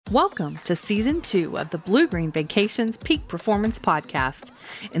Welcome to Season 2 of the Blue Green Vacations Peak Performance Podcast.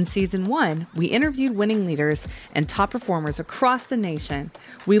 In Season 1, we interviewed winning leaders and top performers across the nation.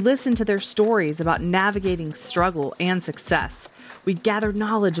 We listened to their stories about navigating struggle and success. We gathered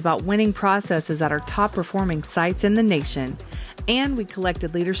knowledge about winning processes at our top performing sites in the nation. And we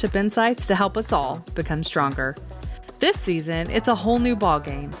collected leadership insights to help us all become stronger. This season, it's a whole new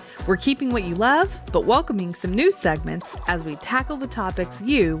ballgame. We're keeping what you love, but welcoming some new segments as we tackle the topics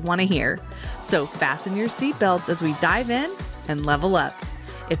you want to hear. So fasten your seatbelts as we dive in and level up.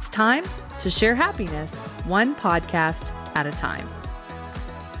 It's time to share happiness, one podcast at a time.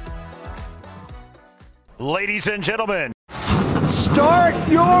 Ladies and gentlemen, start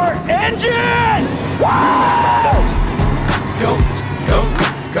your engine! Wow! Go, go,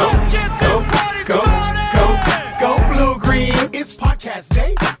 go, go, go, go, go, Blue Green, it's podcast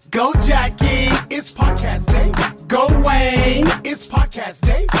day. Go Jackie, it's podcast day. Go Wayne, it's podcast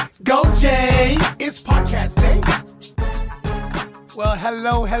day. Go Jay, it's podcast day. Well,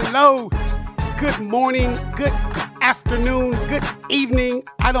 hello. Good morning, good afternoon, good evening.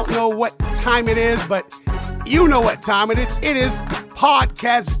 I don't know what time it is, but you know what time it is. It is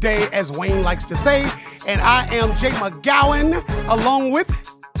podcast day, as Wayne likes to say. And I am Jay McGowan, along with...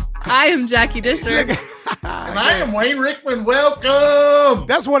 I am Jackie Disher. And I am Wayne Rickman. Welcome.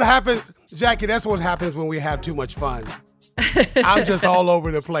 That's what happens, Jackie. That's what happens when we have too much fun. I'm just all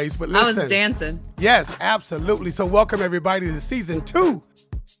over the place. But listen, I was dancing. Yes, absolutely. So welcome everybody to Season 2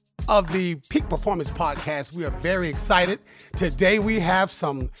 of the Peak Performance Podcast. We are very excited. Today we have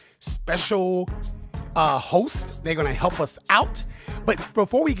some special hosts. They're going to help us out. But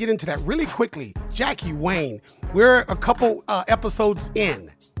before we get into that, really quickly, Jackie, Wayne, we're a couple episodes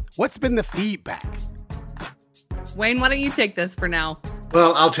in. What's been the feedback? Wayne, why don't you take this for now?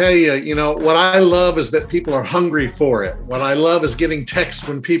 Well, I'll tell you, what I love is that people are hungry for it. What I love is getting texts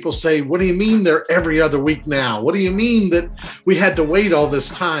when people say, what do you mean they're every other week now? What do you mean that we had to wait all this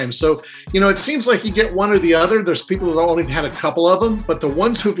time? So, it seems like you get one or the other. There's people that only had a couple of them, but the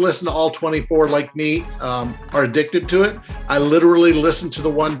ones who've listened to all 24 like me are addicted to it. I literally listened to the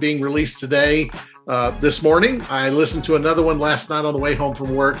one being released today. This morning, I listened to another one last night on the way home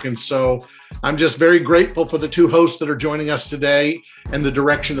from work. And so I'm just very grateful for the two hosts that are joining us today. And the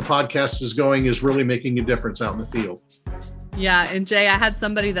direction the podcast is going is really making a difference out in the field. Yeah. And Jay, I had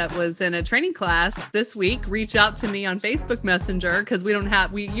somebody that was in a training class this week reach out to me on Facebook Messenger because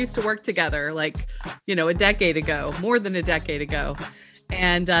we used to work together a decade ago, more than a decade ago.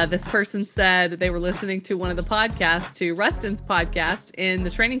 And this person said they were listening to one of the podcasts, to Rustin's podcast in the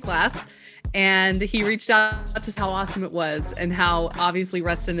training class. And he reached out to how awesome it was and how obviously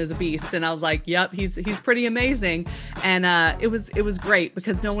Rustin is a beast. And I was like, yep, he's pretty amazing. And it was great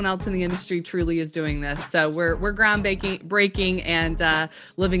because no one else in the industry truly is doing this. So we're groundbreaking and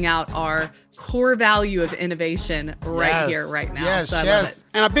living out our core value of innovation here, right now. Yes, so I love it.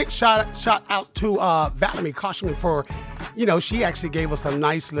 And a big shout out to Valerie Koshman for, she actually gave us a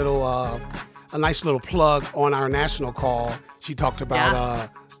nice little plug on our national call. She talked about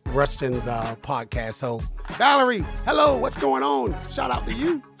Rustin's podcast. So Valerie, hello, what's going on? Shout out to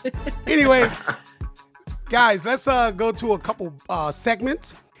you. Anyway, guys, let's go to a couple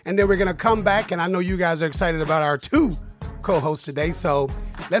segments and then we're going to come back. And I know you guys are excited about our two co-hosts today. So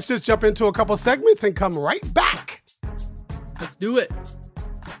let's just jump into a couple segments and come right back. Let's do it.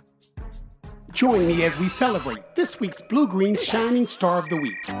 Join me as we celebrate this week's Blue Green Shining Star of the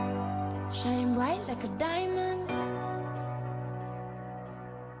Week. Shine bright like a diamond.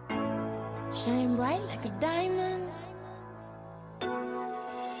 Shine bright like a diamond.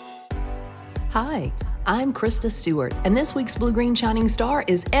 Hi, I'm Krista Stewart, and this week's Blue Green Shining Star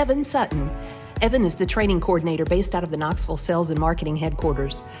is Evan Sutton. Evan is the training coordinator based out of the Knoxville Sales and Marketing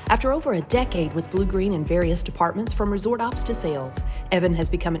Headquarters. After over a decade with Blue Green in various departments from resort ops to sales, Evan has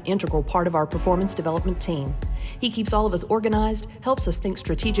become an integral part of our performance development team. He keeps all of us organized, helps us think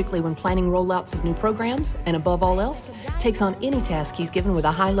strategically when planning rollouts of new programs, and above all else, takes on any task he's given with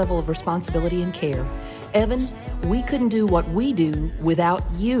a high level of responsibility and care. Evan, we couldn't do what we do without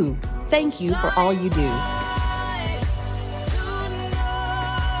you. Thank you for all you do.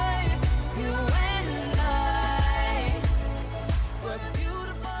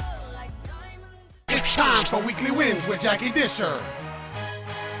 It's time for Weekly Wins with Jackie Disher.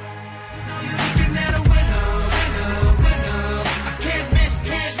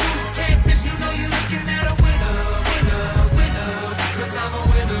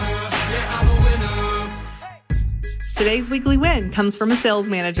 Today's weekly win comes from a sales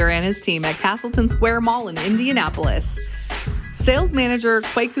manager and his team at Castleton Square Mall in Indianapolis. Sales manager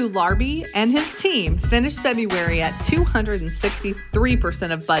Kwaku Larby and his team finished February at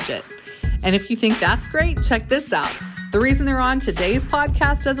 263% of budget. And if you think that's great, check this out. The reason they're on today's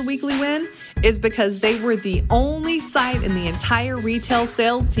podcast as a weekly win is because they were the only site in the entire retail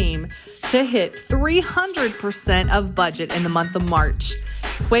sales team to hit 300% of budget in the month of March.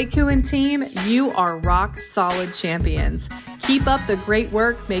 Kwaku and team, you are rock solid champions. Keep up the great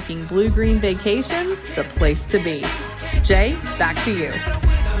work making Blue Green Vacations the place to be. Jay, back to you.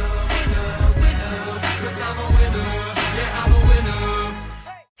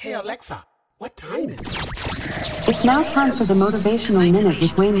 Hey Alexa, what time is it? It's now time for the Motivational Minute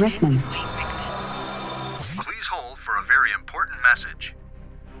with Wayne Rickman. Please hold for a very important message.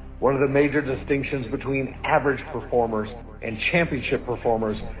 One of the major distinctions between average performers and championship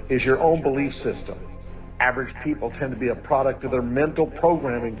performers is your own belief system. Average people tend to be a product of their mental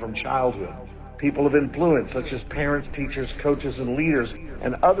programming from childhood. People of influence, such as parents, teachers, coaches, and leaders,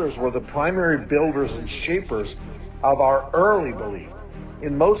 and others were the primary builders and shapers of our early belief.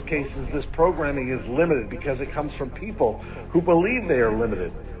 In most cases, this programming is limited because it comes from people who believe they are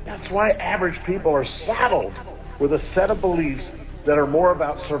limited. That's why average people are saddled with a set of beliefs that are more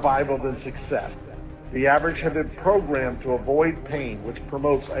about survival than success. The average have been programmed to avoid pain, which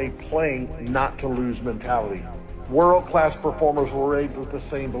promotes a playing, not to lose mentality. World-class performers were raised with the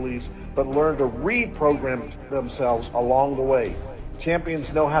same beliefs, but learn to reprogram themselves along the way. Champions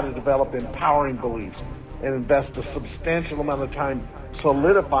know how to develop empowering beliefs and invest a substantial amount of time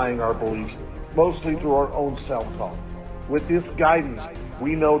solidifying our beliefs, mostly through our own self-talk. With this guidance,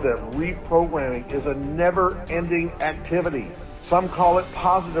 we know that reprogramming is a never-ending activity. Some call it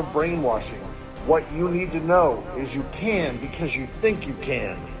positive brainwashing. What you need to know is you can because you think you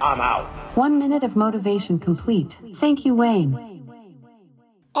can. I'm out. 1 minute of motivation complete. Thank you, Wayne.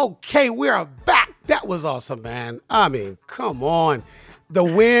 Okay, we're back. That was awesome, man. I mean, come on. The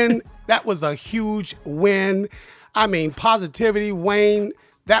win, that was a huge win. I mean, positivity, Wayne,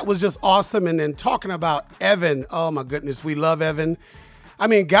 that was just awesome. And then talking about Evan, oh my goodness, we love Evan. I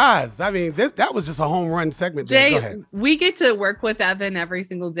mean, guys, that was just a home run segment. Jay, Go ahead. We get to work with Evan every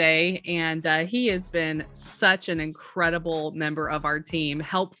single day, and he has been such an incredible member of our team,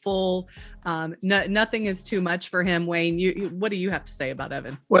 helpful. Nothing is too much for him. Wayne, what do you have to say about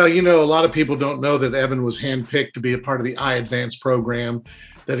Evan? Well, you know, a lot of people don't know that Evan was handpicked to be a part of the iAdvance program,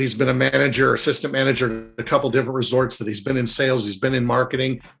 that he's been a manager, assistant manager at a couple different resorts, that he's been in sales, he's been in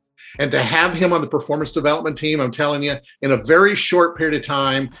marketing. And to have him on the performance development team, I'm telling you, in a very short period of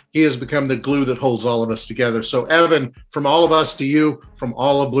time, he has become the glue that holds all of us together. So Evan, from all of us to you, from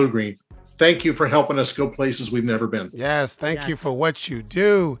all of Blue Green, thank you for helping us go places we've never been. Yes, thank you for what you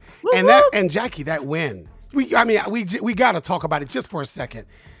do. Woo-hoo! And Jackie, that win. We got to talk about it just for a second.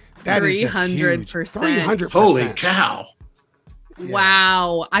 That 300%. Is just huge. 300%. Holy cow. Yeah.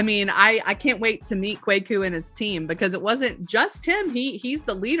 Wow. I mean, I can't wait to meet Kwaku and his team, because it wasn't just him. He's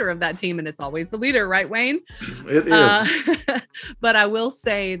the leader of that team, and it's always the leader, right, Wayne? It is. But I will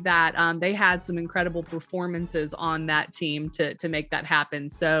say that they had some incredible performances on that team to make that happen.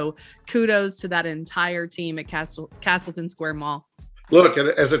 So kudos to that entire team at Castleton Square Mall. Look,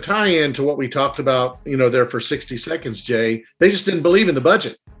 as a tie-in to what we talked about, there for 60 seconds, Jay, they just didn't believe in the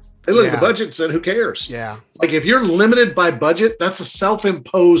budget. They looked at the budget and said, who cares? Yeah. Like, if you're limited by budget, that's a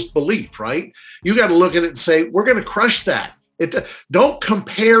self-imposed belief, right? You got to look at it and say, we're going to crush that. Don't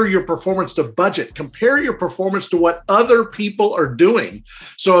compare your performance to budget. Compare your performance to what other people are doing.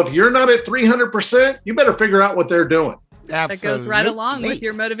 So if you're not at 300%, you better figure out what they're doing. Absolutely. That goes right along with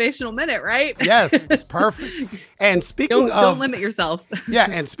your motivational minute, right? Yes, it's perfect. And speaking don't limit yourself. Yeah,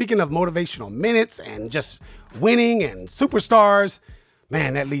 and speaking of motivational minutes and just winning and superstars,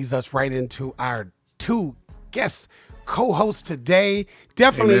 man, that leads us right into our two guest co-hosts today.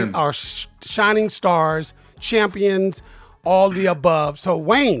 Definitely our shining stars, champions, all the above. So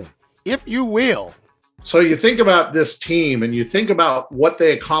Wayne, if you will. So you think about this team and you think about what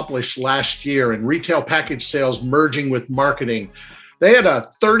they accomplished last year in retail package sales merging with marketing. They had a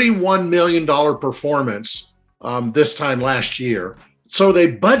 $31 million performance this time last year. So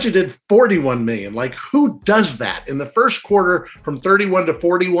they budgeted $41 million. Like, who does that in the first quarter from 31 to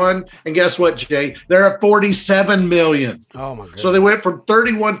 41? And guess what, Jay? They're at $47 million. Oh my goodness. So they went from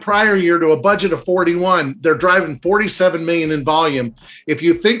 31 prior year to a budget of 41. They're driving $47 million in volume. If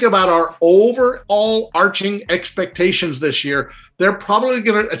you think about our overall arching expectations this year, they're probably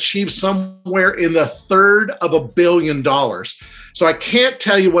going to achieve somewhere in the $300 million. So I can't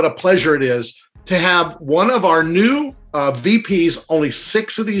tell you what a pleasure it is to have one of our new VPs, only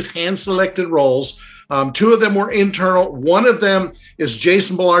 6 of these hand-selected roles. 2 of them were internal. One of them is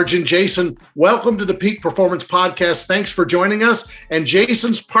Jason Baillargeon. Jason, welcome to the Peak Performance Podcast. Thanks for joining us. And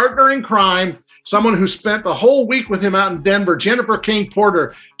Jason's partner in crime, someone who spent the whole week with him out in Denver, Jennifer King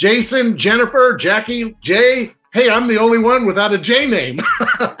Porter. Jason, Jennifer, Jackie, Jay. Hey, I'm the only one without a J name.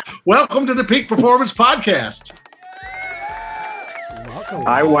 Welcome to the Peak Performance Podcast. Welcome.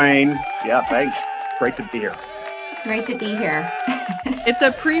 Hi, Wayne. Yeah, thanks. Great to be here. Great to be here. It's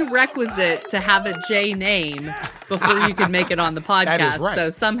a prerequisite to have a J name before you can make it on the podcast. That is right. So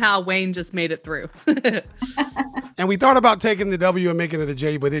somehow Wayne just made it through. And we thought about taking the W and making it a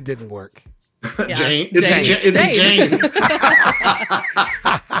J, but it didn't work. Yeah. Jane. It'd be Jane.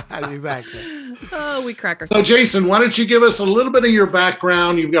 Exactly. Oh, we crack So ourselves. Jason, why don't you give us a little bit of your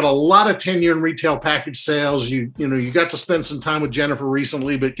background? You've got a lot of tenure in retail package sales. You got to spend some time with Jennifer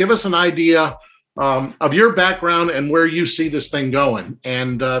recently, but give us an idea of your background and where you see this thing going.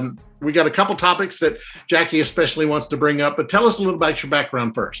 And we got a couple topics that Jackie especially wants to bring up, but tell us a little about your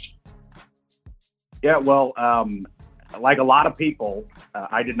background first. Yeah, well, like a lot of people,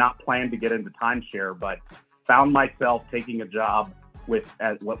 I did not plan to get into timeshare, but found myself taking a job with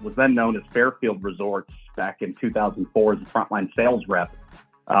at what was then known as Fairfield Resorts back in 2004 as a frontline sales rep.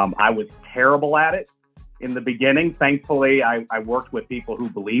 I was terrible at it in the beginning. Thankfully, I worked with people who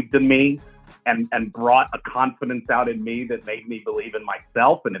believed in me and brought a confidence out in me that made me believe in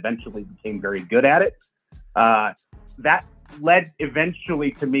myself and eventually became very good at it. That led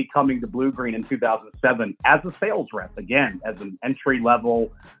eventually to me coming to Blue Green in 2007 as a sales rep, again, as an entry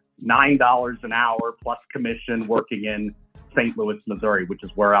level, $9 an hour plus commission working in St. Louis, Missouri, which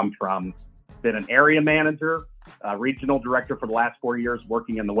is where I'm from. Been an area manager, regional director for the last 4 years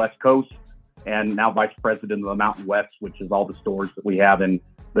working in the West Coast, and now vice president of the Mountain West, which is all the stores that we have in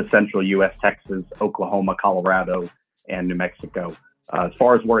the central U.S., Texas, Oklahoma, Colorado, and New Mexico. As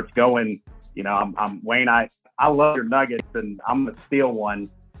far as where it's going, I'm Wayne, I love your nuggets, and I'm going to steal one.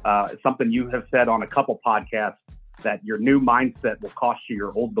 Something you have said on a couple podcasts, that your new mindset will cost you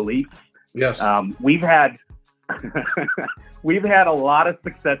your old beliefs. Yes. We've had we've had a lot of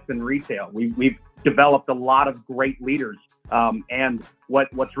success in retail. We've developed a lot of great leaders. And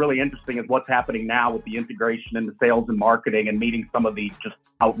what's really interesting is what's happening now with the integration into sales and marketing and meeting some of the just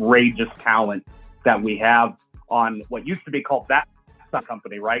outrageous talent that we have on what used to be called that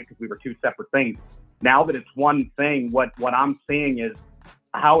company, right? Because we were 2 separate things. Now that it's one thing, what I'm seeing is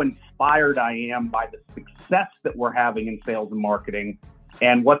how inspired I am by the success that we're having in sales and marketing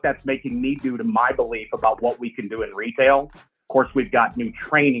and what that's making me do to my belief about what we can do in retail. Of course, we've got new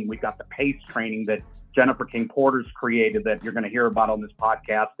training. We've got the PACE training that Jennifer King Porter's created that you're going to hear about on this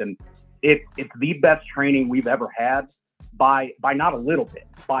podcast. And it's the best training we've ever had by not a little bit,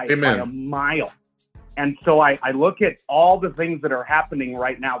 by a mile. And so I look at all the things that are happening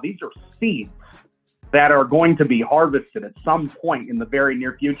right now. These are seeds that are going to be harvested at some point in the very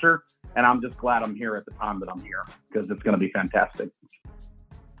near future. And I'm just glad I'm here at the time that I'm here because it's going to be fantastic.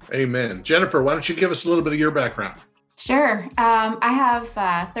 Amen. Jennifer, why don't you give us a little bit of your background? Sure. I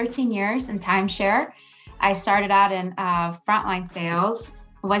have 13 years in timeshare. I started out in frontline sales.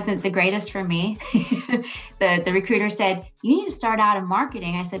 It wasn't the greatest for me. The recruiter said, you need to start out in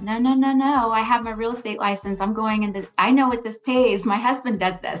marketing. I said, no. I have my real estate license. I'm going into, I know what this pays. My husband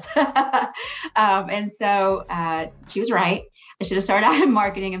does this. And so she was right. I should have started out in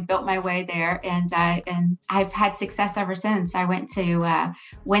marketing and built my way there. And I've had success ever since. I went to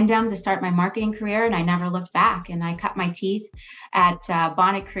Wyndham to start my marketing career, and I never looked back. And I cut my teeth at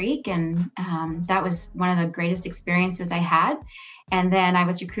Bonnet Creek. And that was one of the greatest experiences I had. And then I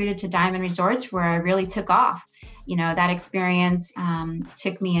was recruited to Diamond Resorts, where I really took off. That experience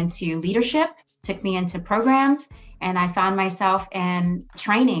took me into leadership, took me into programs, and I found myself in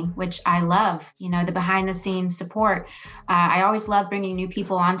training, which I love, the behind the scenes support. I always love bringing new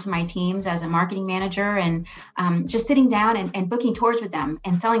people onto my teams as a marketing manager and just sitting down and booking tours with them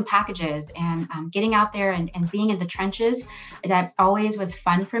and selling packages and getting out there and being in the trenches. That always was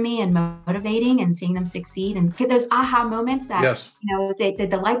fun for me and motivating, and seeing them succeed and get those aha moments that, yes.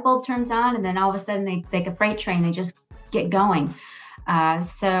 The light bulb turns on, and then all of a sudden they like a freight train, they just get going.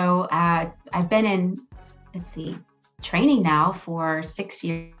 So I've been in, training now for 6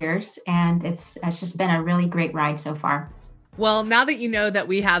 years, and it's just been a really great ride so far. Well, now that you know that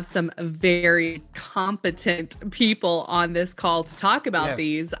we have some very competent people on this call to talk about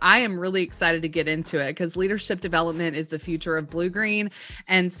these, I am really excited to get into it because leadership development is the future of Blue Green.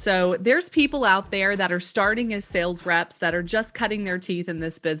 And so there's people out there that are starting as sales reps that are just cutting their teeth in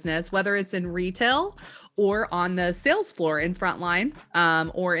this business, whether it's in retail or on the sales floor in frontline,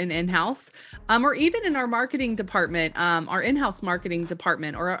 or in-house, or even in our marketing department, our in-house marketing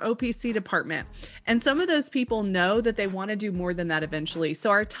department or our OPC department. And some of those people know that they want to do more than that eventually. So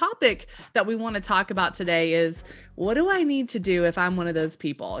our topic that we want to talk about today is, what do I need to do if I'm one of those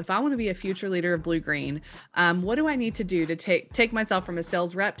people? If I want to be a future leader of Blue Green, what do I need to do to take myself from a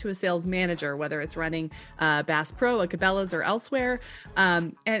sales rep to a sales manager, whether it's running Bass Pro, a Cabela's, or elsewhere?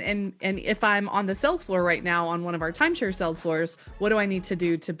 And if I'm on the sales floor right now on one of our timeshare sales floors, what do I need to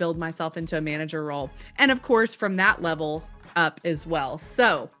do to build myself into a manager role? And of course, from that level up as well.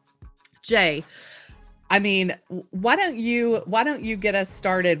 So, Jay, I mean, why don't you get us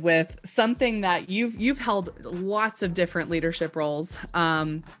started with something that you've held lots of different leadership roles.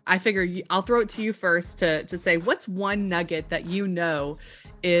 I figure I'll throw it to you first to say, what's one nugget that you know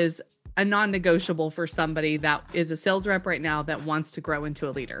is a non-negotiable for somebody that is a sales rep right now that wants to grow into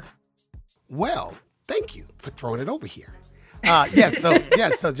a leader? Well, thank you for throwing it over here.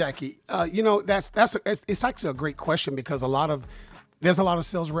 So Jackie, it's actually a great question, because there's a lot of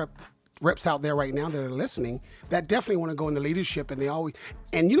sales reps out there right now that are listening that definitely want to go into leadership, and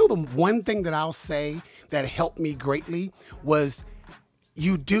the one thing that I'll say that helped me greatly was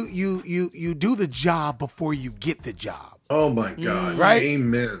you do the job before you get the job. Oh my God. Right?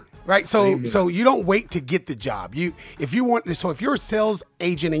 Amen. Right. So Amen. So you don't wait to get the job. If you're a sales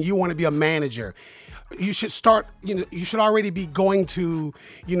agent and you want to be a manager, you should start, you should already be going to,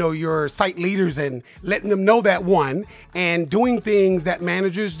 your site leaders and letting them know that one, and doing things that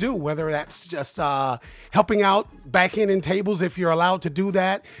managers do, whether that's just helping out back end in tables if you're allowed to do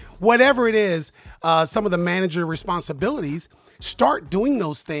that, whatever it is, some of the manager responsibilities, start doing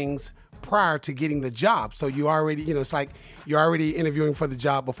those things prior to getting the job. So you already, it's like you're already interviewing for the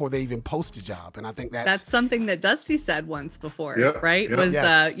job before they even post a job. And I think that's something that Dusty said once before, right? Yeah. Was,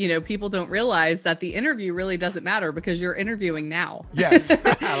 yes. People don't realize that the interview really doesn't matter because you're interviewing now. Yes.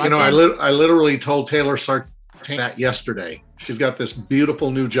 I literally told Taylor Sartain that yesterday. She's got this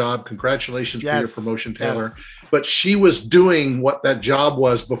beautiful new job. Congratulations for your promotion, Taylor. Yes. But she was doing what that job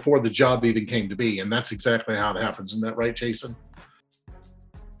was before the job even came to be. And that's exactly how it happens. Isn't that right, Jason?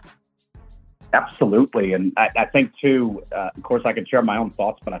 Absolutely. And I think, too, of course, I can share my own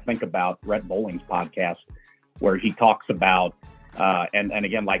thoughts, but I think about Rhett Bowling's podcast where he talks about, and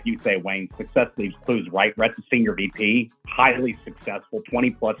again, like you say, Wayne, success leaves clues, right? Rhett's a senior VP, highly successful, 20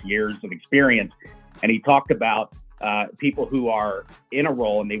 plus years of experience. And he talked about people who are in a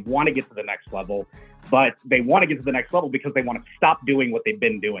role and they want to get to the next level, but they want to get to the next level because they want to stop doing what they've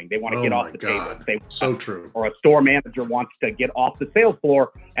been doing. They want to get off the table. So true. Or a store manager wants to get off the sales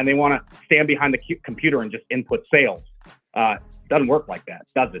floor and they want to stand behind the computer and just input sales. Doesn't work like that,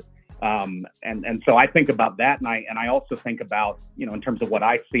 does it? And so I think about that, and I also think about, in terms of what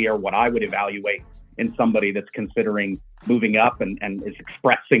I see or what I would evaluate in somebody that's considering moving up and is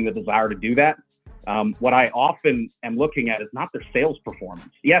expressing the desire to do that. What I often am looking at is not their sales performance.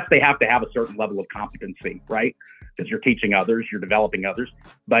 Yes, they have to have a certain level of competency, right? Because you're teaching others, you're developing others.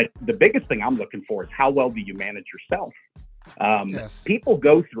 But the biggest thing I'm looking for is how well do you manage yourself? Yes. People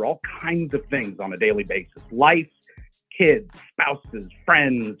go through all kinds of things on a daily basis. Life, kids, spouses,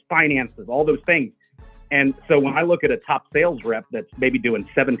 friends, finances, all those things. And so when I look at a top sales rep that's maybe doing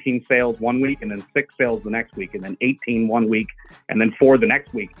 17 sales one week and then 6 sales the next week and then 18 one week and then 4 the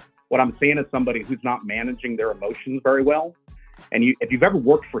next week, what I'm seeing is somebody who's not managing their emotions very well. And if you've ever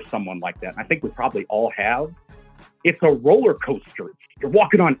worked for someone like that, and I think we probably all have, it's a roller coaster. You're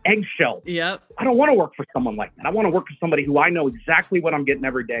walking on eggshells. Yep. I don't want to work for someone like that. I want to work for somebody who I know exactly what I'm getting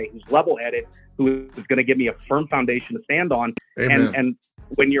every day, who's level-headed, who is going to give me a firm foundation to stand on. And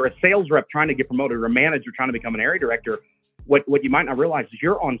when you're a sales rep trying to get promoted or a manager trying to become an area director, what you might not realize is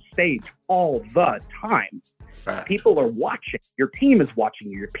you're on stage all the time. Fact. People are watching. Your team is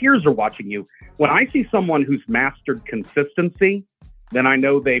watching you. Your peers are watching you. When I see someone who's mastered consistency, then I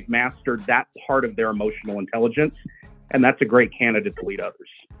know they've mastered that part of their emotional intelligence, and that's a great candidate to lead others.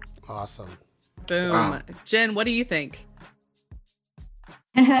 Awesome. Boom. Wow. Jen, what do you think?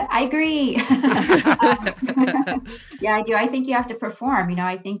 I agree. Yeah, I do. I think you have to perform.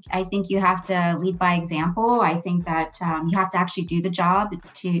 I think you have to lead by example. I think that you have to actually do the job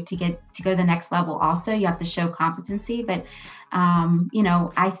to go to the next level. Also, you have to show competency. But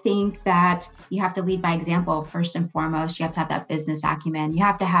I think that you have to lead by example first and foremost. You have to have that business acumen. You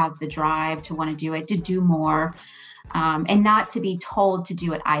have to have the drive to want to do it, to do more. And not to be told to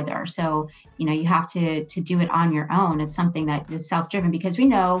do it either. So, you have to do it on your own. It's something that is self-driven, because we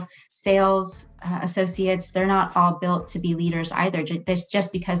know sales associates, they're not all built to be leaders either.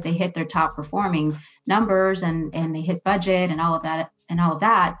 Just because they hit their top performing numbers and they hit budget and all of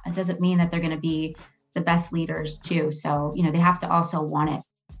that, it doesn't mean that they're going to be the best leaders too. So, they have to also want it.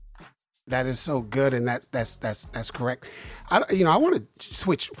 That is so good, and that's correct. I want to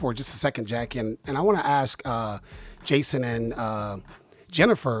switch for just a second, Jackie, and I want to ask Jason and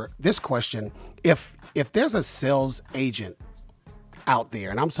Jennifer this question: If there's a sales agent out there,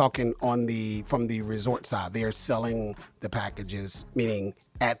 and I'm talking from the resort side, they're selling the packages, meaning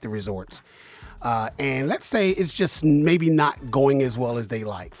at the resorts, and let's say it's just maybe not going as well as they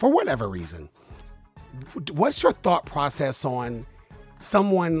like for whatever reason. What's your thought process on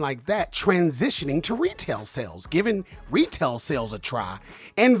someone like that transitioning to retail sales, giving retail sales a try,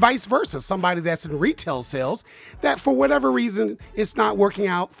 and vice versa, somebody that's in retail sales that for whatever reason it's not working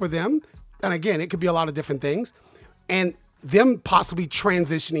out for them? And again, it could be a lot of different things, and them possibly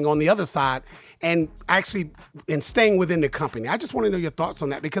transitioning on the other side and actually staying within the company. I just want to know your thoughts on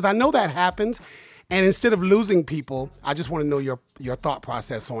that, because I know that happens, and instead of losing people, I just want to know your thought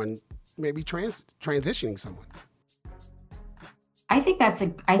process on maybe transitioning someone. I think that's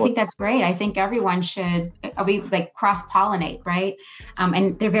great. I think everyone should cross-pollinate, right?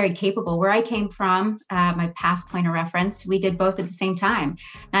 And they're very capable. Where I came from, my past point of reference, we did both at the same time.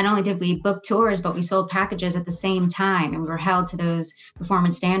 Not only did we book tours, but we sold packages at the same time, and we were held to those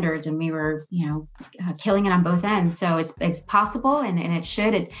performance standards, and we were, killing it on both ends. So it's possible, and it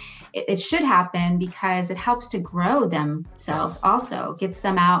should happen, because it helps to grow themselves. Yes. Also gets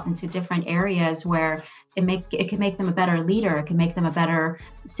them out into different areas where it can make them a better leader. It can make them a better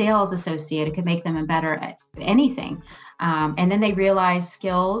sales associate. It can make them a better at anything. And then they realize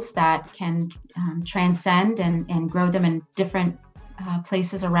skills that can transcend and grow them in different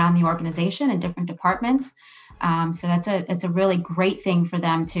places around the organization and different departments. So it's a really great thing for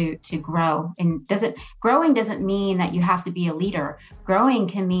them to grow. And growing doesn't mean that you have to be a leader. Growing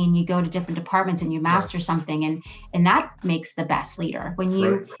can mean you go to different departments and you master something, and that makes the best leader. When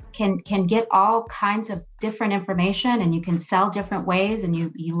you can get all kinds of different information, and you can sell different ways, and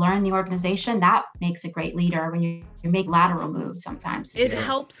you learn the organization, that makes a great leader. When you make lateral moves, sometimes it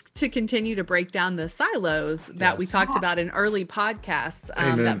helps to continue to break down the silos that we talked about in early podcasts,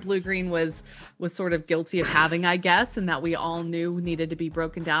 that Blue Green was sort of guilty of having, I guess, and that we all knew needed to be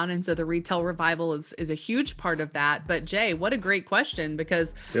broken down. And so the retail revival is a huge part of that. But Jay, what a great question,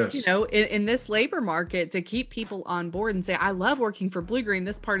 because in this labor market, to keep people on board and say, I love working for Blue Green,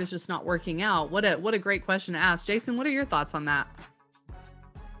 this part is just not working out. What a great question to ask. Jason, what are your thoughts on that?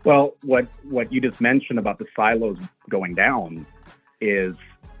 Well, what you just mentioned about the silos going down is,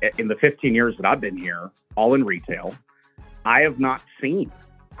 in the 15 years that I've been here, all in retail, I have not seen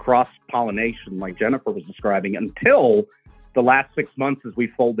cross-pollination like Jennifer was describing until the last 6 months as we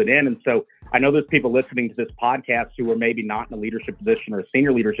folded in. And so I know there's people listening to this podcast who are maybe not in a leadership position or a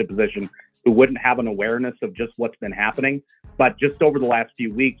senior leadership position who wouldn't have an awareness of just what's been happening. But just over the last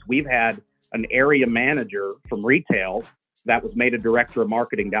few weeks, we've had an area manager from retail that was made a director of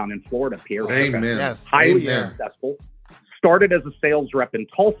marketing down in Florida, Pierre. Amen. Yes. Highly successful. Started as a sales rep in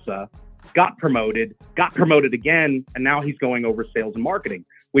Tulsa, got promoted again, and now he's going over sales and marketing.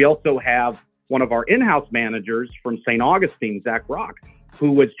 We also have one of our in-house managers from St. Augustine, Zach Rock,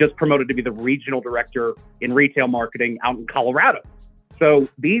 who was just promoted to be the regional director in retail marketing out in Colorado. So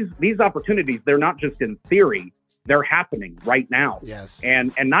these opportunities, they're not just in theory, they're happening right now. Yes.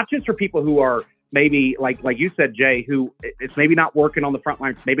 And not just for people who are maybe like you said, Jay, who it's maybe not working on the front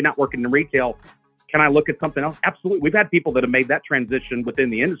lines, maybe not working in retail. Can I look at something else? Absolutely. We've had people that have made that transition within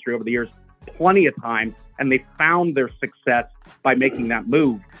the industry over the years, plenty of times, and they found their success by making that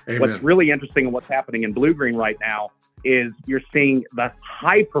move. Amen. What's really interesting and what's happening in Blue Green right now is you're seeing the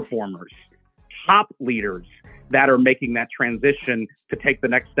high performers, top leaders that are making that transition to take the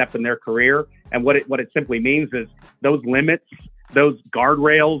next step in their career. And what it simply means is those limits, those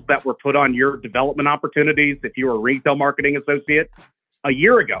guardrails that were put on your development opportunities, if you were a retail marketing associate a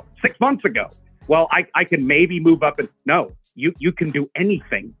year ago, 6 months ago, well, I can maybe move up. And no, you can do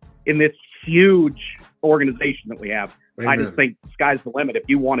anything in this huge organization that we have. Amen. I just think sky's the limit. If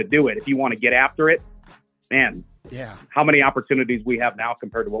you want to do it, if you want to get after it, man, how many opportunities we have now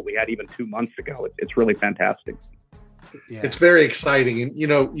compared to what we had even 2 months ago. It's really fantastic. Yeah. It's very exciting.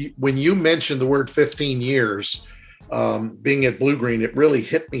 And, when you mentioned the word 15 years, being at Blue Green, it really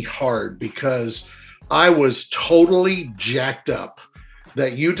hit me hard, because I was totally jacked up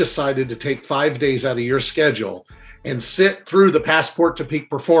that you decided to take 5 days out of your schedule and sit through the Passport to Peak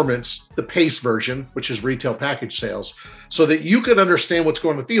Performance, the PACE version, which is retail package sales, so that you could understand what's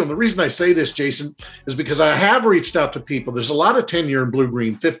going on in the field. And the reason I say this, Jason, is because I have reached out to people. There's a lot of tenure in Blue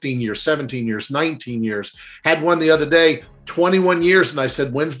Green, 15 years, 17 years, 19 years. Had one the other day, 21 years. And I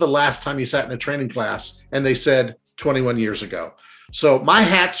said, when's the last time you sat in a training class? And they said 21 years ago. So my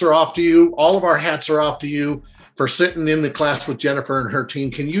hats are off to you. All of our hats are off to you for sitting in the class with Jennifer and her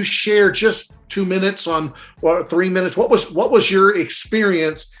team. Can you share just 2 minutes or 3 minutes? What was your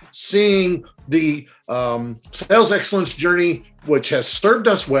experience seeing the sales excellence journey, which has served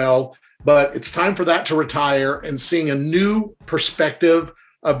us well, but it's time for that to retire, and seeing a new perspective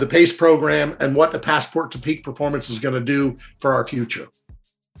of the PACE program and what the Passport to Peak Performance is going to do for our future?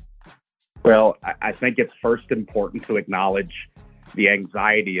 Well, I think it's first important to acknowledge the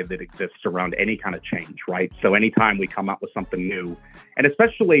anxiety that exists around any kind of change, right? So anytime we come up with something new, and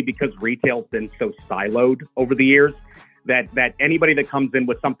especially because retail's been so siloed over the years, that anybody that comes in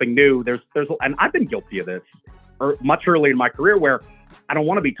with something new, there's, and I've been guilty of this much earlier in my career, where I don't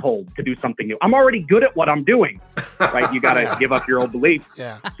want to be told to do something new. I'm already good at what I'm doing, right? You got to give up your old beliefs.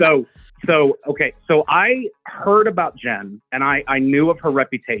 Yeah. So I heard about Jen, and I knew of her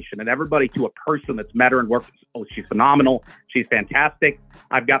reputation, and everybody, to a person that's met her and worked with, oh, she's phenomenal. She's fantastic.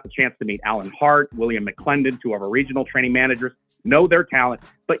 I've got the chance to meet Alan Hart, William McClendon, two of our regional training managers, know their talent,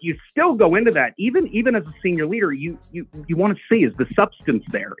 but you still go into that. Even as a senior leader, you want to see, is the substance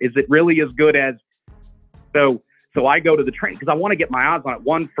there? Is it really as good as, so I go to the training because I want to get my eyes on it.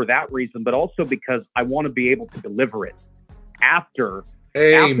 One, for that reason, but also because I want to be able to deliver it after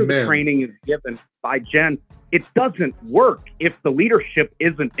the training is given by Jen. It doesn't work if the leadership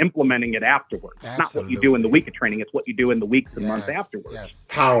isn't implementing it afterwards. It's not what you do in the week of training. It's what you do in the weeks and months afterwards. Yes.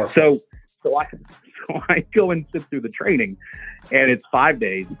 Powerful. So I go and sit through the training, and it's 5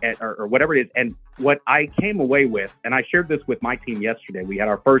 days or whatever it is. And what I came away with, and I shared this with my team yesterday, we had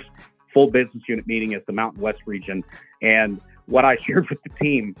our first full business unit meeting as the Mountain West region. And what I shared with the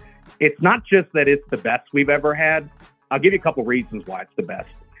team, it's not just that it's the best we've ever had. I'll give you a couple reasons why it's the best.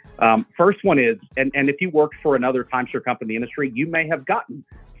 First one is, and if you worked for another timeshare company in the industry, you may have gotten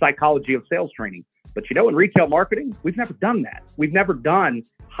psychology of sales training. But in retail marketing, we've never done that. We've never done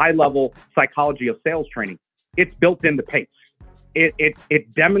high-level psychology of sales training. It's built into PACE.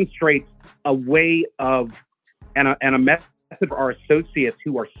 It demonstrates a way of and a method for our associates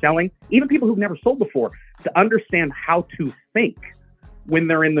who are selling, even people who've never sold before, to understand how to think when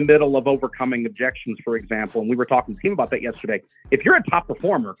they're in the middle of overcoming objections, for example. And we were talking to the team about that yesterday. If you're a top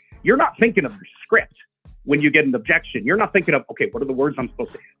performer, you're not thinking of your script when you get an objection. You're not thinking of, okay, what are the words I'm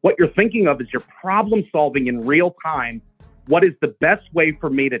supposed to say? What you're thinking of is you're problem solving in real time. What is the best way for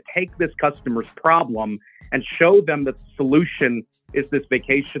me to take this customer's problem and show them that the solution is this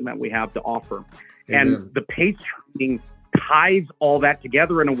vacation that we have to offer? Amen. And the PACE training ties all that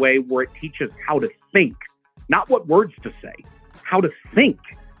together in a way where it teaches how to think, not what words to say, how to think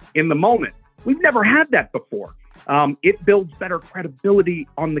in the moment. We've never had that before. It builds better credibility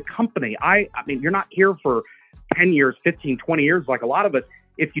on the company. I mean, you're not here for 10 years, 15, 20 years like a lot of us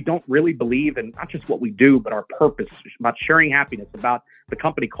if you don't really believe in not just what we do, but our purpose, about sharing happiness, about the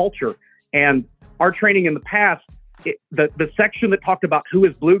company culture. And our training in the past, the section that talked about who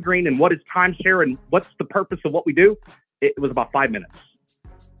is Blue Green and what is timeshare and what's the purpose of what we do, it was about 5 minutes.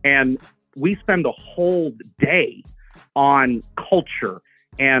 And we spend a whole day on culture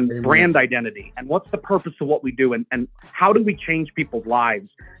and Amen. Brand identity and what's the purpose of what we do and how do we change people's lives.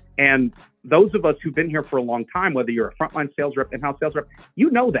 And those of us who've been here for a long time, whether you're a frontline sales rep, in-house sales rep, you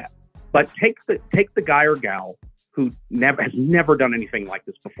know that. But take the guy or gal who has never done anything like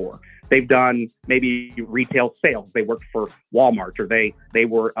this before. They've done maybe retail sales. They worked for Walmart, or they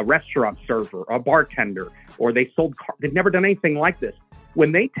were a restaurant server, or a bartender, or they sold cars. They've never done anything like this.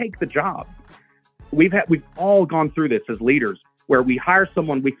 When they take the job, we've all gone through this as leaders, where we hire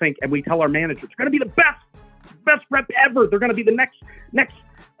someone we think, and we tell our managers, they're going to be the best rep ever. They're going to be the next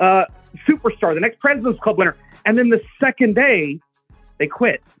superstar, the next President's Club winner. And then the second day, they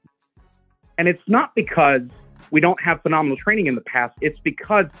quit. And it's not because we don't have phenomenal training in the past. It's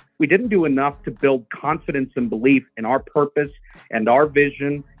because we didn't do enough to build confidence and belief in our purpose and our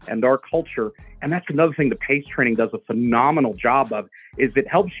vision and our culture. And that's another thing the PACE training does a phenomenal job of, is it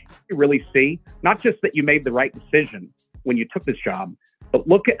helps you really see, not just that you made the right decision when you took this job, but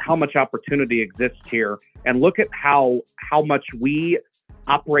look at how much opportunity exists here, and look at how much we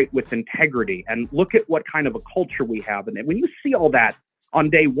operate with integrity, and look at what kind of a culture we have. And when you see all that on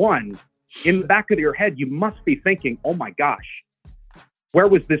day one, in the back of your head, you must be thinking, oh my gosh, where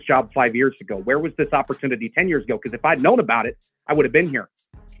was this job 5 years ago? Where was this opportunity 10 years ago? Because if I'd known about it, I would have been here.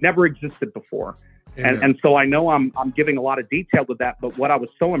 Never existed before. And so I know I'm giving a lot of detail to that, but what I was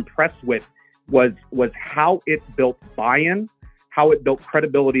so impressed with was how it built buy-in, how it built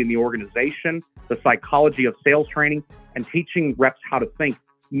credibility in the organization, the psychology of sales training, and teaching reps how to think,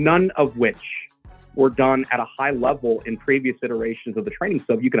 none of which were done at a high level in previous iterations of the training.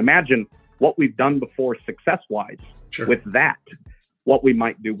 So if you can imagine what we've done before success-wise with that, what we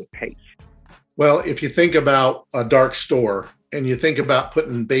might do with pace. Well, if you think about a dark store and you think about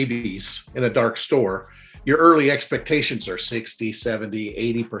putting babies in a dark store, your early expectations are 60,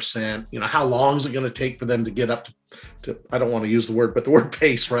 70, 80%. How long is it going to take for them to get up to I don't want to use the word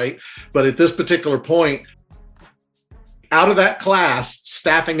pace, right? But at this particular point, out of that class,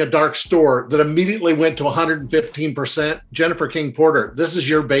 staffing a dark store that immediately went to 115%, Jennifer King Porter, this is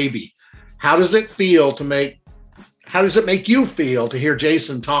your baby. How does it make you feel to hear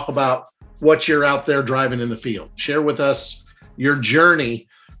Jason talk about what you're out there driving in the field? Share with us your journey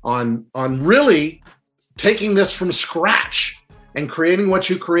on really taking this from scratch and creating what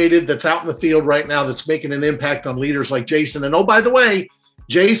you created that's out in the field right now that's making an impact on leaders like Jason. And oh, by the way,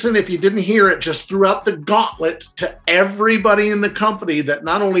 Jason, if you didn't hear it, just threw out the gauntlet to everybody in the company that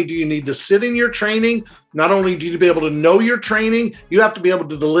not only do you need to sit in your training, not only do you be able to know your training, you have to be able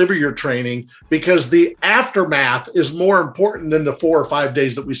to deliver your training, because the aftermath is more important than the 4 or 5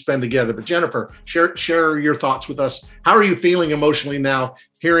 days that we spend together. But Jennifer, share your thoughts with us. How are you feeling emotionally now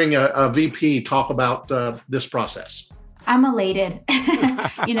hearing a VP talk about this process? I'm elated,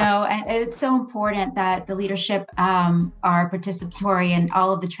 and it's so important that the leadership are participatory in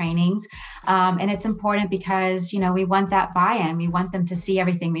all of the trainings. And it's important because, we want that buy-in. We want them to see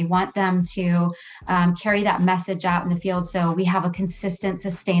everything. We want them to carry that message out in the field. So we have a consistent,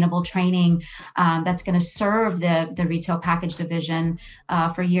 sustainable training that's going to serve the retail package division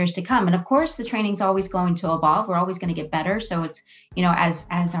for years to come. And of course, the training's always going to evolve. We're always going to get better. So it's,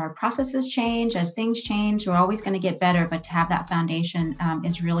 as our processes change, as things change, we're always going to get better. But to have that foundation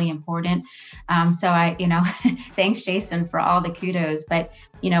is really important. So thanks, Jason, for all the kudos. But,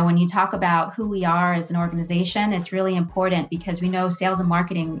 when you talk about who we are as an organization, it's really important because we know sales and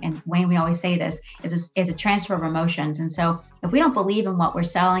marketing, and Wayne, we always say this, is a transfer of emotions. And so if we don't believe in what we're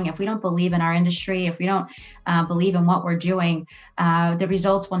selling, if we don't believe in our industry, if we don't believe in what we're doing, the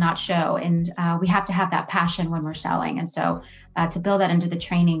results will not show. And we have to have that passion when we're selling. And so to build that into the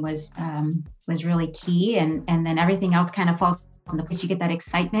training was really key. And then everything else kind of falls into place. You get that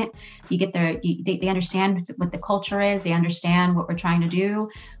excitement. You get they understand what the culture is. They understand what we're trying to do.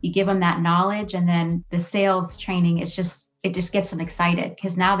 You give them that knowledge, and then the sales training, it just gets them excited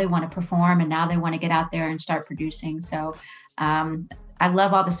because now they want to perform and now they want to get out there and start producing. So I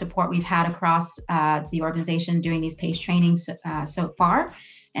love all the support we've had across the organization doing these PACE trainings so far.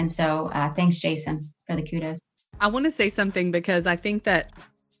 And so thanks, Jason, for the kudos. I want to say something because I think that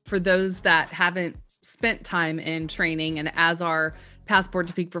for those that haven't spent time in training, and as our Passport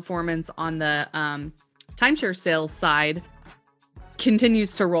to Peak Performance on the timeshare sales side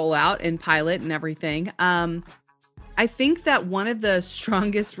continues to roll out and pilot and everything, I think that one of the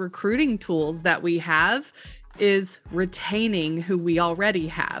strongest recruiting tools that we have is retaining who we already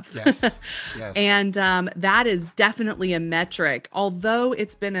have. Yes. Yes. And that is definitely a metric, although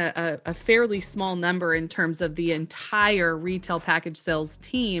it's been a fairly small number in terms of the entire retail package sales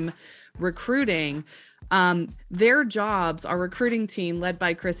team recruiting. Their jobs, our recruiting team led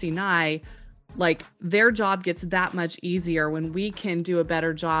by Chrissy Nye, like their job gets that much easier when we can do a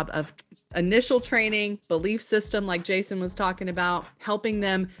better job of initial training, belief system, like Jason was talking about, helping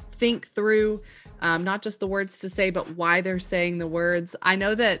them think through not just the words to say, but why they're saying the words. I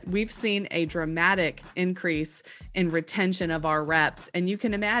know that we've seen a dramatic increase in retention of our reps, and you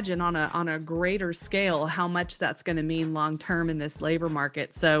can imagine on a greater scale how much that's going to mean long term in this labor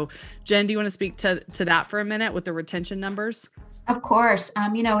market. So, Jen, do you want to speak to that for a minute with the retention numbers? Of course.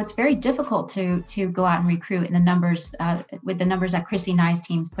 It's very difficult to go out and recruit in the numbers with the numbers that Chrissy Nye's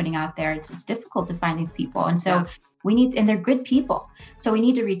team's putting out there. It's difficult to find these people. And so and they're good people. So we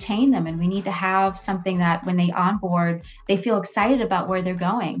need to retain them, and we need to have something that when they onboard, they feel excited about where they're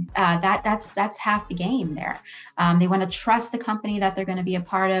going. That's half the game there. They want to trust the company that they're going to be a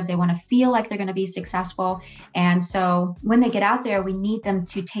part of. They want to feel like they're going to be successful. And so when they get out there, we need them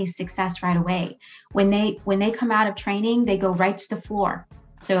to taste success right away. When they come out of training, they go right to the floor.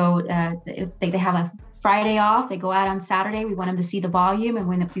 So they have a Friday off, they go out on Saturday. We want them to see the volume, and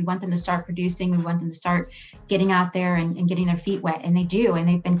when we want them to start producing, we want them to start getting out there and getting their feet wet. And they do. And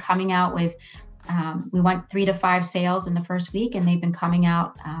they've been coming out with, we want 3 to 5 sales in the first week, and they've been coming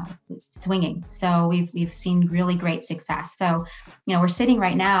out swinging. So we've seen really great success. So, we're sitting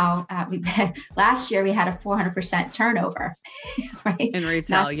right now, last year we had a 400% turnover, right? In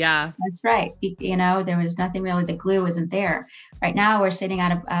retail, That's right. There was nothing really, the glue isn't there. Right now we're sitting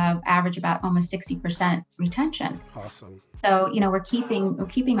at a average about almost 60% retention. Awesome. So, we're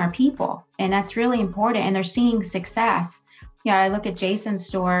keeping our people, and that's really important, and they're seeing success. Yeah, I look at Jason's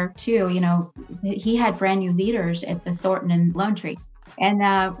store too. He had brand new leaders at the Thornton and Lone Tree. And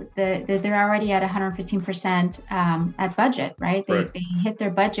they're already at 115% at budget, right? They hit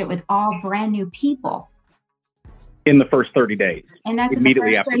their budget with all brand new people in the first 30 days. And that's immediately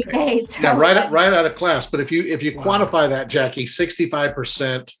in the first 30 days. So. Yeah, right out of class. But if you quantify that, Jackie,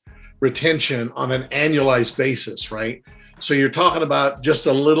 65% retention on an annualized basis, right? So you're talking about just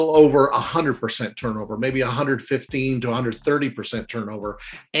a little over 100% turnover, maybe 115 to 130% turnover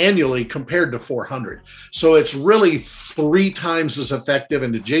annually compared to 400. So it's really 3 times as effective.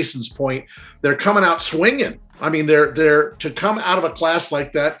 And to Jason's point, they're coming out swinging. I mean, they're to come out of a class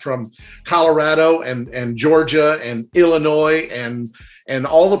like that from Colorado and Georgia and Illinois and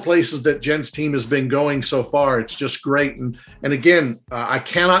all the places that Jen's team has been going so far. It's just great. And again, I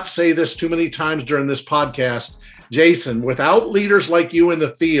cannot say this too many times during this podcast, Jason, without leaders like you in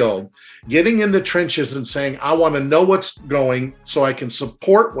the field, getting in the trenches and saying, I want to know what's going so I can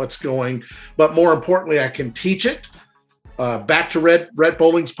support what's going, but more importantly, I can teach it. Back to Rhett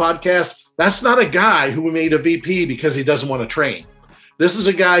Bowling's podcast, that's not a guy who made a VP because he doesn't want to train. This is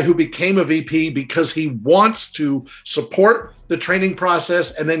a guy who became a VP because he wants to support the training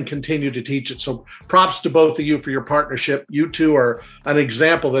process and then continue to teach it. So props to both of you for your partnership. You two are an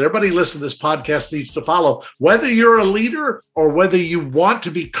example that everybody listening to this podcast needs to follow. Whether you're a leader or whether you want to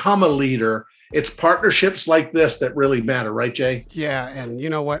become a leader, it's partnerships like this that really matter, right, Jay? Yeah, and you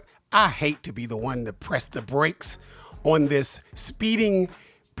know what? I hate to be the one to press the brakes on this speeding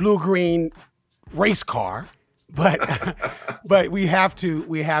blue-green race car. But we have to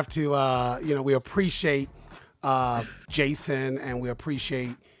we appreciate Jason and we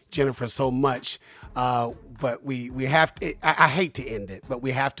appreciate Jennifer so much. But we have to, I hate to end it, but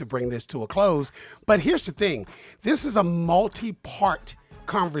we have to bring this to a close. But here's the thing. This is a multi-part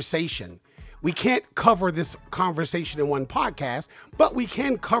conversation. We can't cover this conversation in one podcast, but we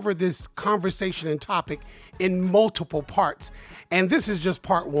can cover this conversation and topic in multiple parts. And this is just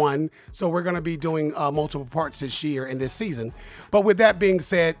part 1. So we're going to be doing multiple parts this year and this season. But with that being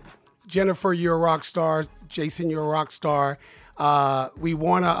said, Jennifer, you're a rock star. Jason, you're a rock star. We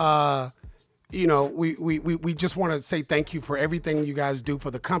want to, we just want to say thank you for everything you guys do for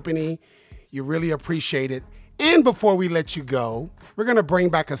the company. You really appreciate it. And before we let you go, we're going to bring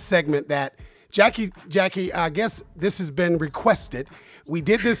back a segment that Jackie, I guess this has been requested. We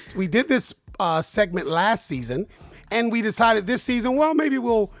did this segment last season, and we decided this season, well, maybe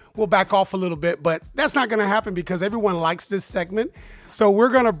we'll back off a little bit, but that's not going to happen because everyone likes this segment. So we're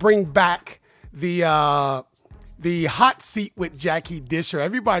going to bring back the hot seat with Jackie Disher.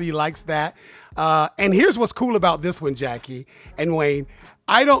 Everybody likes that. And here's what's cool about this one, Jackie and Wayne.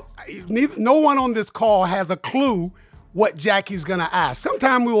 No one on this call has a clue what Jackie's going to ask.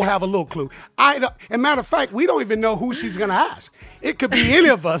 Sometime we will have a little clue. As a matter of fact, we don't even know who she's going to ask. It could be any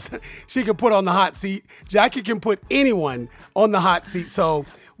of us she could put on the hot seat. Jackie can put anyone on the hot seat. So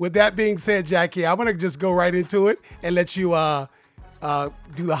with that being said, Jackie, I'm going to just go right into it and let you do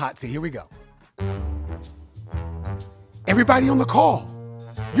the hot seat. Here we go. Everybody on the call,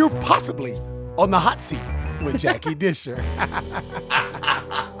 you're possibly on the hot seat with Jackie Disher.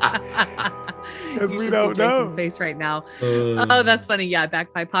 Because we don't know. Jason's face right now. Oh, that's funny. Yeah,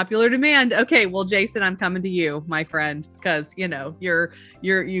 back by popular demand. Okay, well, Jason, I'm coming to you, my friend, because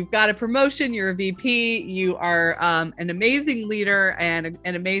you've got a promotion. You're a VP. You are an amazing leader and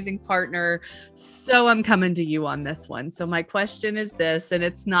an amazing partner. So I'm coming to you on this one. So my question is this, and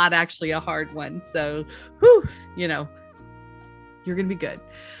it's not actually a hard one. So, you're gonna be good.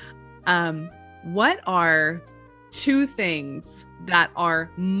 What are 2 things that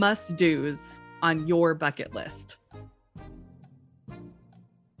are must-dos on your bucket list?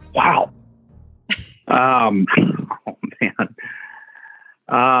 Wow. Oh man.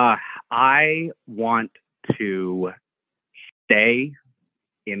 I want to stay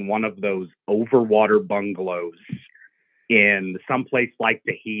in one of those overwater bungalows in someplace like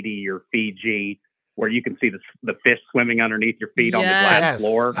Tahiti or Fiji, where you can see the fish swimming underneath your feet on the glass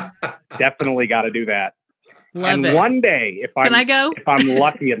floor. Definitely got to do that. Love it. One day, if I'm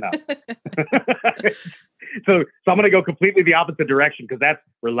lucky enough. So I'm going to go completely the opposite direction because that's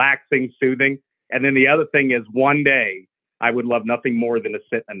relaxing, soothing. And then the other thing is one day I would love nothing more than to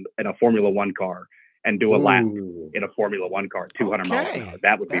sit in a Formula One car and do a lap in a Formula One car, 200 miles an hour.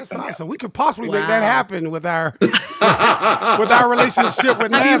 That would be awesome. So we could possibly make that happen with our with our relationship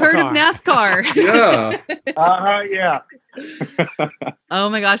with NASCAR. Have you heard of NASCAR? Yeah. Yeah. Oh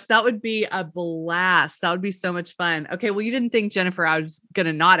my gosh, that would be a blast. That would be so much fun. Okay, well, you didn't think, Jennifer, I was going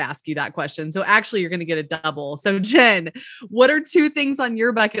to not ask you that question. So actually, you're going to get a double. So Jen, what are 2 things on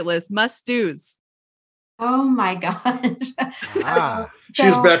your bucket list, must-dos? Oh my gosh.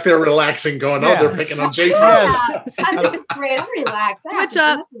 She's back there relaxing, going, "Oh, they're picking on Jason." I think it's great. I'm relaxed. Switch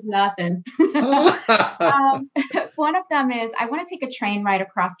up. Nothing. One of them is I want to take a train ride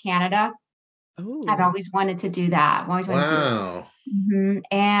across Canada. Ooh. I've always wanted to do that. Wow.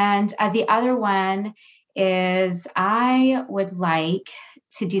 And the other one is I would like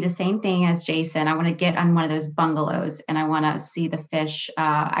to do the same thing as Jason. I want to get on one of those bungalows and I want to see the fish.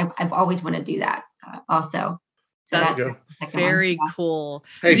 I've always wanted to do that also. So That's good. Very cool.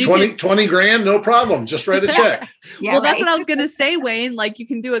 Hey, so 20 grand, no problem. Just write a check. Yeah, well, that's what I was going to say, Wayne. Like you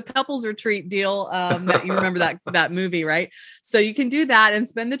can do a couples retreat deal. That you remember that movie, right? So you can do that and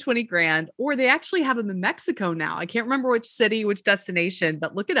spend the 20 grand, or they actually have them in Mexico now. I can't remember which city, which destination,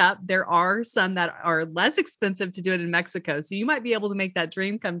 but look it up. There are some that are less expensive to do it in Mexico. So you might be able to make that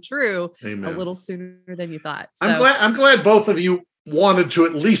dream come true a little sooner than you thought. So, I'm glad both of you wanted to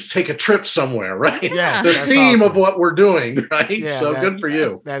at least take a trip somewhere, right? Yeah, the theme awesome. of what we're doing, right? Yeah, so good for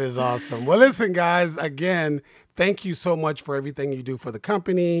you. That is awesome. Well, listen, guys, again, thank you so much for everything you do for the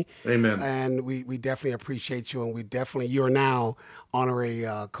company. Amen. And we definitely appreciate you. And you're now honorary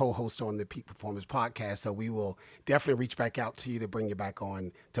co-host on the Peak Performance Podcast. So we will definitely reach back out to you to bring you back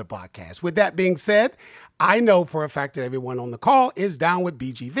on to the podcast. With that being said, I know for a fact that everyone on the call is down with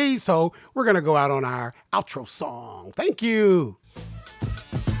BGV. So we're going to go out on our outro song. Thank you.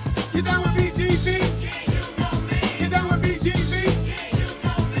 You down with BGV?